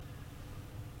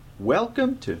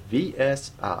Welcome to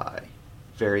VSI,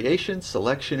 Variation,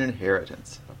 Selection,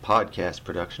 Inheritance, a podcast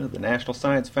production of the National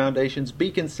Science Foundation's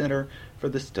Beacon Center for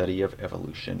the Study of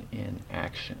Evolution in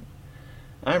Action.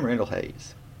 I'm Randall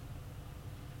Hayes.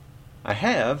 I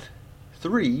have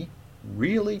 3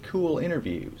 really cool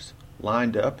interviews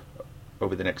lined up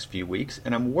over the next few weeks,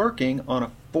 and I'm working on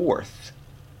a 4th.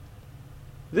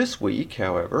 This week,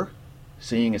 however,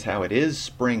 seeing as how it is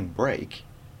spring break,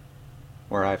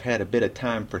 where I've had a bit of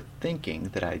time for thinking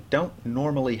that I don't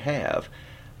normally have,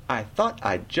 I thought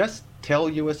I'd just tell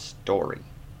you a story.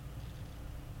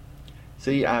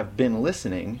 See, I've been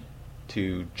listening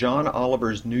to John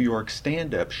Oliver's New York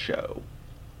stand-up show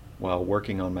while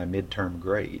working on my midterm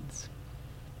grades.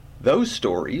 Those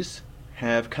stories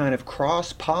have kind of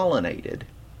cross-pollinated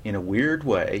in a weird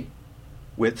way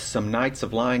with some nights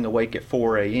of lying awake at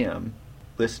 4 a.m.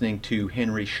 listening to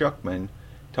Henry Schuckman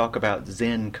talk about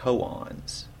Zen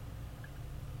koans,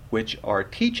 which are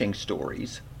teaching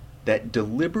stories that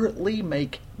deliberately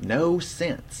make no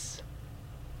sense,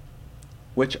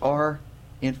 which are,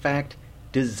 in fact,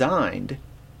 designed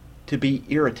to be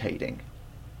irritating,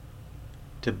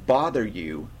 to bother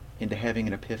you into having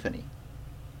an epiphany,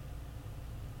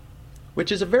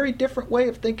 which is a very different way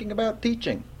of thinking about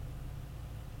teaching.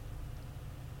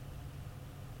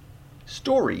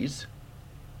 Stories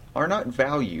are not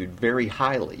valued very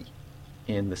highly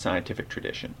in the scientific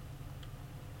tradition.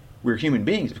 We're human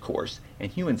beings, of course, and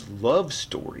humans love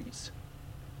stories.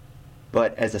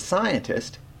 But as a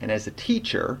scientist and as a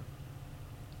teacher,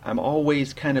 I'm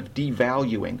always kind of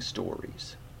devaluing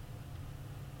stories.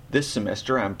 This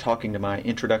semester, I'm talking to my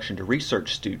Introduction to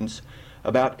Research students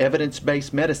about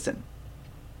evidence-based medicine,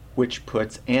 which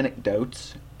puts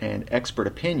anecdotes and expert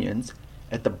opinions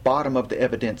at the bottom of the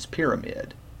evidence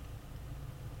pyramid.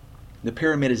 The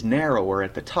pyramid is narrower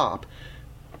at the top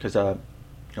because a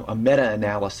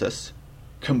meta-analysis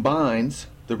combines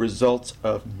the results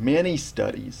of many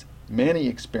studies, many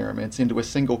experiments into a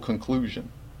single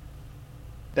conclusion.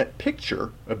 That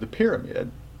picture of the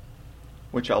pyramid,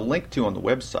 which I'll link to on the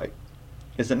website,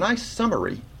 is a nice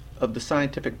summary of the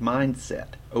scientific mindset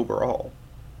overall.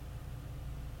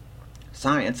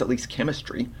 Science, at least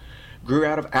chemistry, grew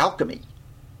out of alchemy,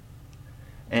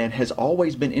 and has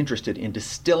always been interested in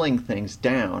distilling things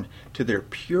down to their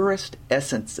purest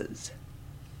essences.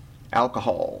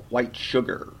 Alcohol, white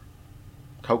sugar,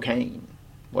 cocaine,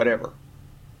 whatever.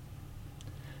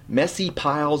 Messy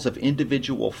piles of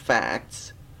individual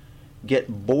facts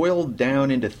get boiled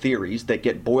down into theories that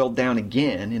get boiled down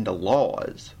again into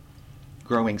laws,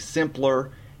 growing simpler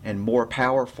and more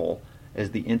powerful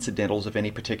as the incidentals of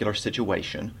any particular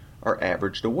situation are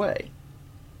averaged away.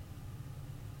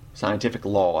 Scientific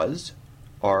laws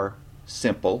are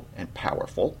simple and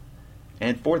powerful,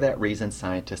 and for that reason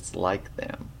scientists like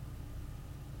them.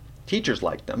 Teachers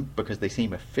like them because they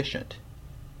seem efficient.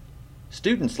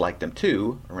 Students like them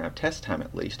too, around test time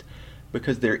at least,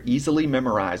 because they're easily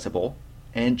memorizable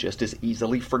and just as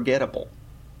easily forgettable.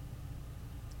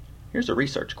 Here's a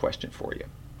research question for you.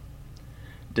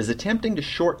 Does attempting to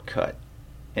shortcut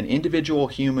an individual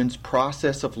human's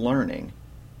process of learning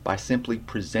by simply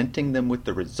presenting them with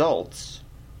the results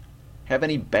have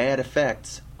any bad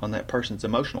effects on that person's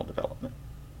emotional development?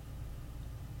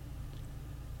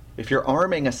 If you're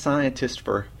arming a scientist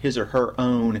for his or her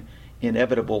own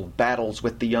inevitable battles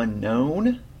with the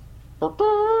unknown,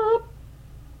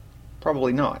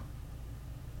 probably not.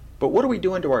 But what are we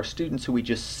doing to our students who we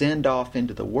just send off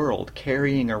into the world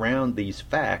carrying around these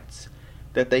facts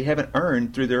that they haven't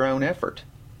earned through their own effort?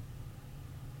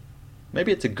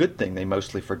 Maybe it's a good thing they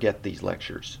mostly forget these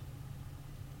lectures.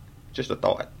 Just a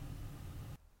thought.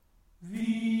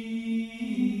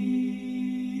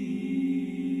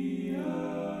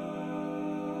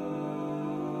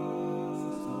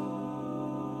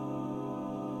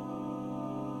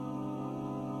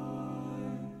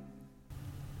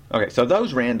 Okay, so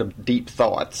those random deep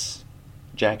thoughts,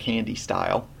 Jack Handey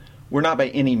style, were not by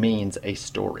any means a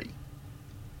story.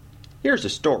 Here's a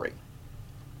story.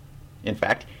 In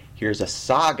fact, here's a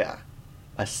saga,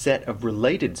 a set of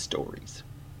related stories.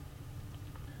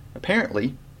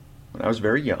 Apparently, when I was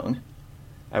very young,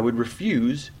 I would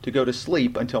refuse to go to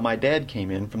sleep until my dad came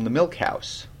in from the milk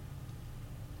house,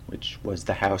 which was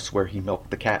the house where he milked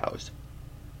the cows.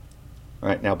 All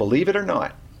right, now believe it or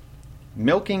not,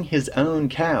 milking his own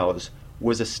cows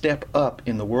was a step up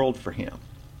in the world for him.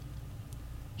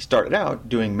 He started out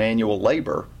doing manual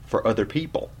labor for other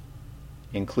people,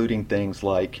 including things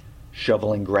like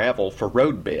shoveling gravel for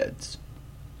road beds.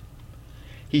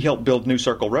 He helped build New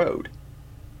Circle Road,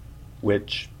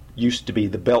 which used to be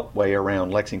the beltway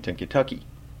around Lexington, Kentucky.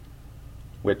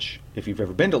 which, if you've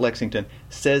ever been to Lexington,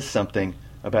 says something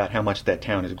about how much that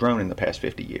town has grown in the past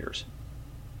 50 years.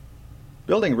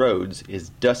 Building roads is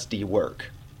dusty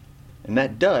work, and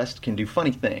that dust can do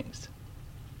funny things.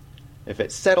 If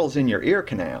it settles in your ear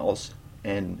canals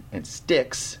and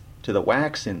sticks to the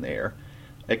wax in there,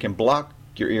 it can block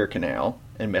your ear canal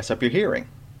and mess up your hearing.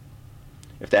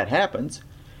 If that happens,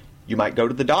 you might go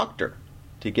to the doctor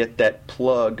to get that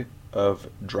plug of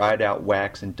dried out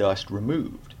wax and dust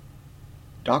removed.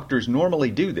 Doctors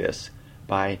normally do this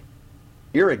by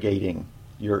irrigating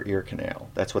your ear canal,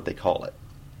 that's what they call it,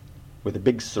 with a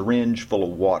big syringe full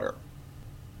of water.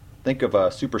 Think of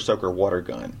a super soaker water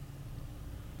gun.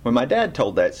 When my dad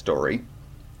told that story,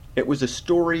 it was a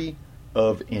story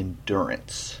of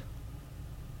endurance,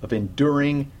 of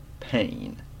enduring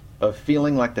pain, of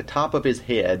feeling like the top of his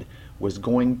head was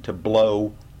going to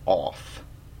blow off.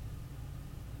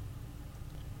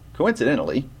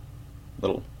 Coincidentally,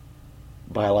 little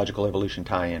biological evolution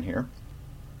tie-in here,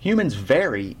 humans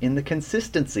vary in the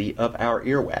consistency of our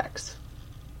earwax.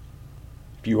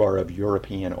 If you are of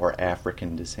European or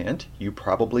African descent, you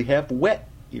probably have wet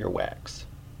earwax.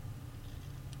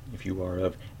 If you are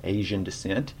of Asian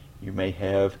descent, you may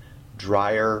have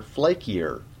drier,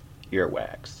 flakier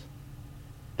earwax.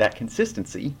 That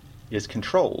consistency is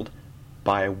controlled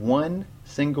by one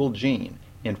single gene.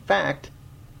 In fact,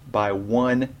 by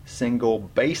one single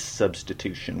base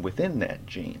substitution within that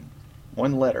gene.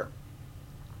 One letter.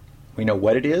 We know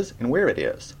what it is and where it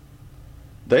is.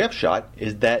 The upshot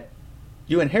is that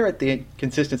you inherit the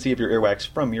consistency of your earwax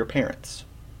from your parents.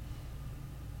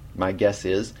 My guess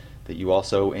is that you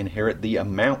also inherit the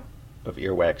amount of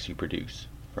earwax you produce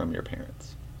from your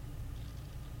parents.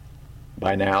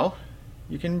 By now,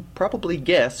 you can probably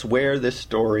guess where this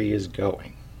story is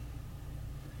going.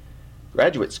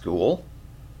 Graduate school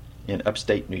in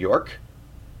upstate New York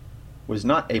was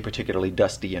not a particularly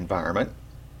dusty environment,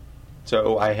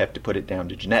 so I have to put it down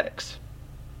to genetics.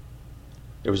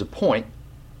 There was a point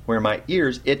where my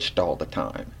ears itched all the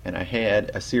time, and I had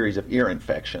a series of ear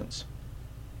infections.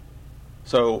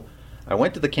 So I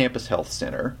went to the campus health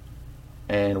center,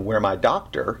 and where my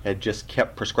doctor had just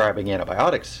kept prescribing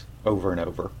antibiotics over and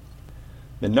over,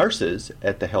 the nurses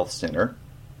at the health center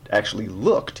actually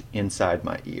looked inside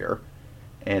my ear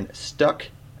and stuck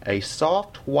a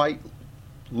soft white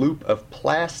loop of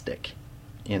plastic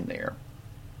in there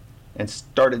and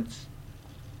started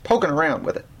poking around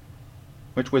with it,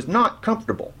 which was not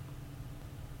comfortable.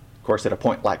 Of course, at a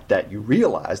point like that, you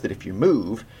realize that if you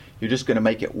move, you're just going to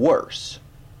make it worse.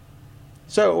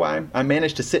 So I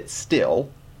managed to sit still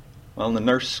while the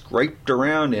nurse scraped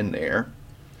around in there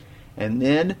and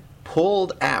then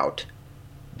pulled out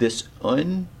this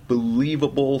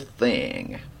unbelievable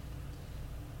thing.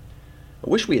 I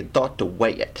wish we had thought to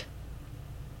weigh it.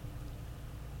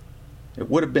 It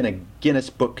would have been a Guinness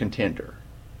Book contender.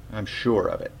 I'm sure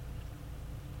of it.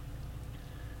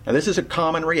 Now, this is a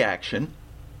common reaction.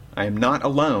 I am not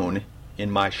alone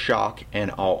in my shock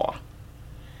and awe.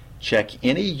 Check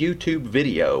any YouTube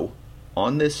video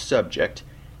on this subject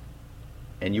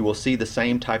and you will see the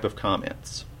same type of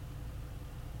comments.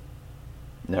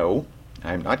 No,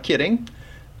 I'm not kidding.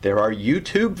 There are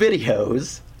YouTube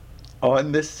videos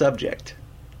on this subject,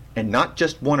 and not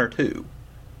just one or two.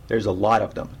 There's a lot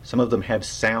of them. Some of them have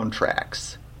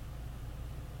soundtracks.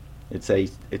 It's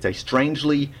a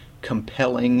strangely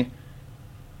compelling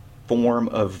form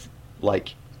of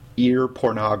like ear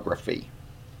pornography.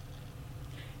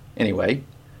 Anyway,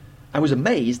 I was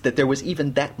amazed that there was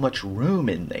even that much room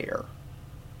in there.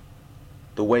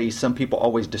 The way some people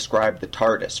always describe the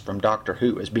TARDIS from Doctor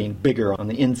Who as being bigger on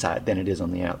the inside than it is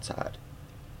on the outside.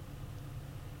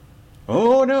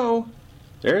 "Oh no,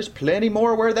 there's plenty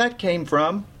more where that came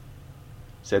from,"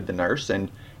 said the nurse, and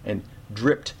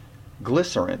dripped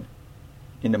glycerin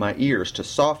into my ears to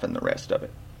soften the rest of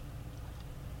it.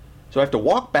 So I have to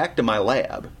walk back to my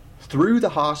lab through the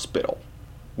hospital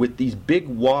with these big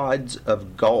wads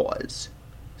of gauze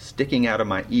sticking out of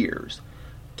my ears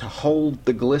to hold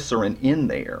the glycerin in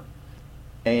there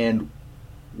and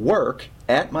work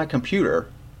at my computer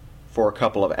for a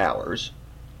couple of hours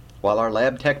while our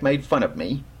lab tech made fun of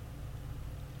me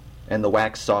and the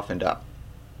wax softened up.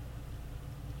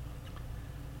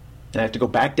 And I have to go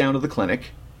back down to the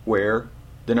clinic where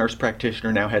the nurse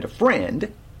practitioner now had a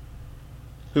friend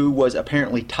who was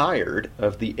apparently tired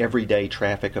of the everyday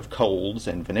traffic of colds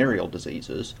and venereal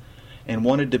diseases and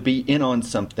wanted to be in on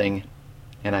something,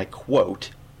 and I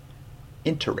quote,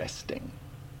 interesting.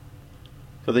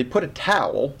 So they put a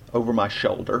towel over my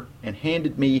shoulder and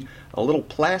handed me a little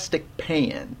plastic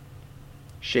pan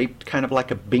shaped kind of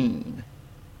like a bean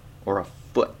or a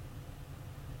foot.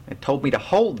 and told me to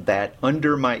hold that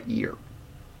under my ear.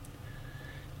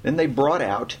 Then they brought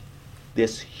out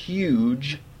this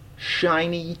huge,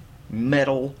 shiny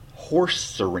metal horse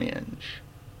syringe.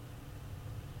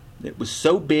 It was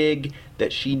so big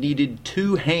that she needed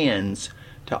 2 hands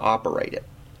to operate it.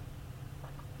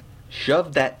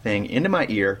 Shoved that thing into my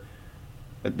ear.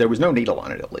 There was no needle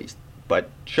on it, at least, but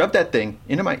shoved that thing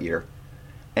into my ear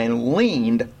and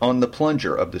leaned on the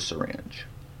plunger of the syringe.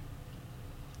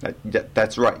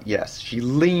 That's right, yes. She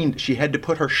leaned. She had to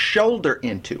put her shoulder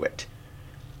into it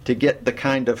to get the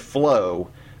kind of flow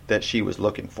that she was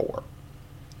looking for.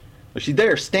 But she's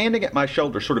there standing at my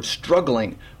shoulder, sort of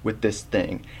struggling with this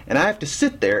thing, and I have to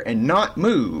sit there and not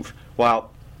move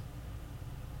while...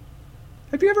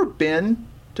 Have you ever been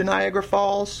to Niagara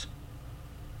Falls?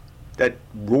 That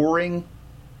roaring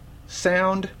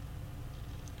sound?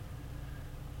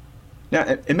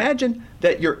 Now, imagine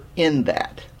that you're in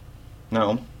that.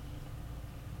 No.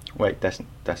 Wait, that's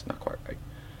not quite right.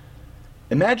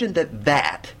 Imagine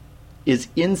that is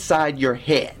inside your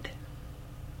head.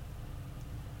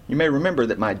 You may remember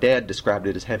that my dad described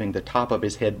it as having the top of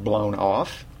his head blown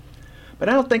off, but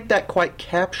I don't think that quite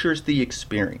captures the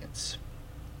experience.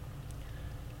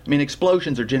 I mean,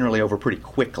 explosions are generally over pretty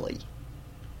quickly.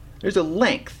 There's a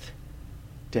length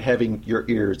to having your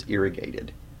ears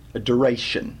irrigated, a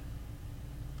duration.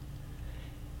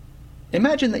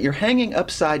 Imagine that you're hanging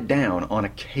upside down on a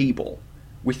cable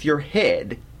with your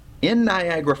head in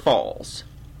Niagara Falls,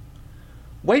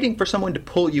 waiting for someone to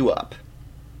pull you up.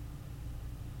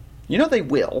 You know they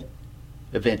will,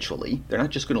 eventually. They're not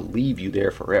just going to leave you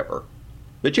there forever.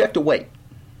 But you have to wait.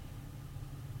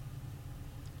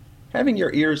 Having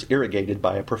your ears irrigated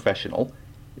by a professional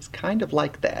is kind of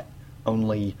like that,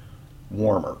 only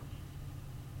warmer.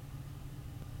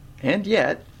 And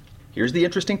yet, here's the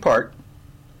interesting part,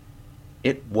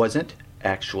 it wasn't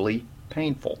actually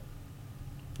painful.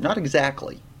 Not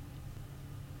exactly.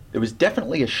 There was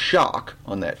definitely a shock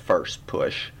on that first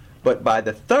push, but by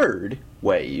the third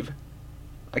wave,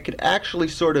 I could actually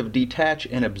sort of detach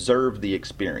and observe the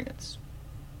experience.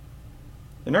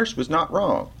 The nurse was not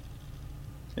wrong.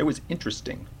 It was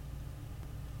interesting.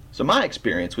 So my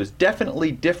experience was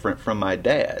definitely different from my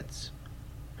dad's,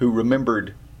 who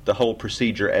remembered the whole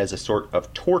procedure as a sort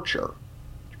of torture.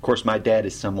 Of course, my dad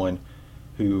is someone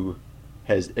who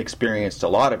has experienced a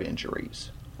lot of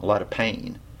injuries, a lot of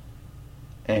pain,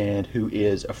 and who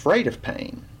is afraid of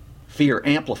pain. Fear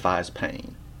amplifies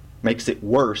pain, makes it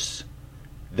worse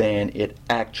than it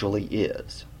actually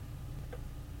is.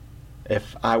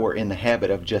 If I were in the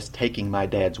habit of just taking my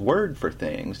dad's word for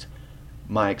things,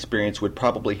 my experience would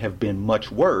probably have been much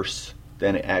worse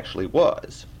than it actually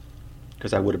was,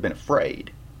 because I would have been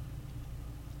afraid.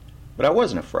 But I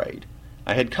wasn't afraid.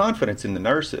 I had confidence in the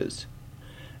nurses,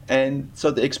 and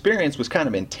so the experience was kind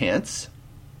of intense,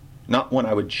 not one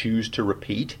I would choose to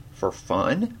repeat for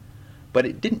fun, but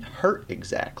it didn't hurt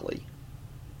exactly.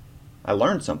 I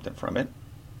learned something from it.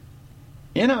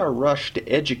 In our rush to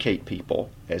educate people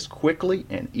as quickly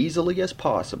and easily as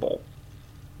possible,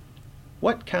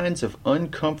 what kinds of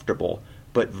uncomfortable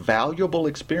but valuable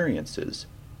experiences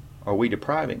are we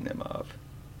depriving them of?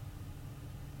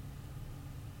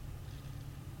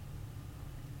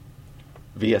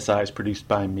 VSI is produced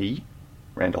by me,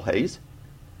 Randall Hayes,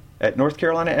 at North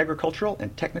Carolina Agricultural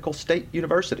and Technical State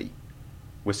University,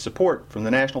 with support from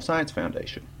the National Science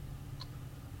Foundation.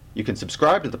 You can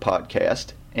subscribe to the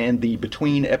podcast and the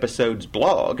Between Episodes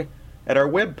blog at our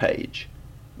webpage,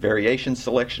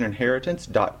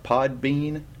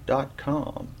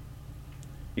 variationselectioninheritance.podbean.com.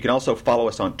 You can also follow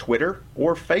us on Twitter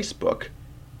or Facebook,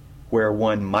 where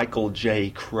one Michael J.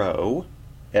 Crow,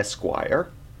 Esquire,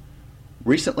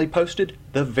 recently posted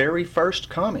the very first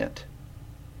comment.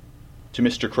 To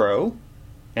Mr. Crow,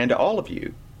 and to all of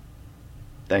you,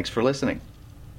 thanks for listening.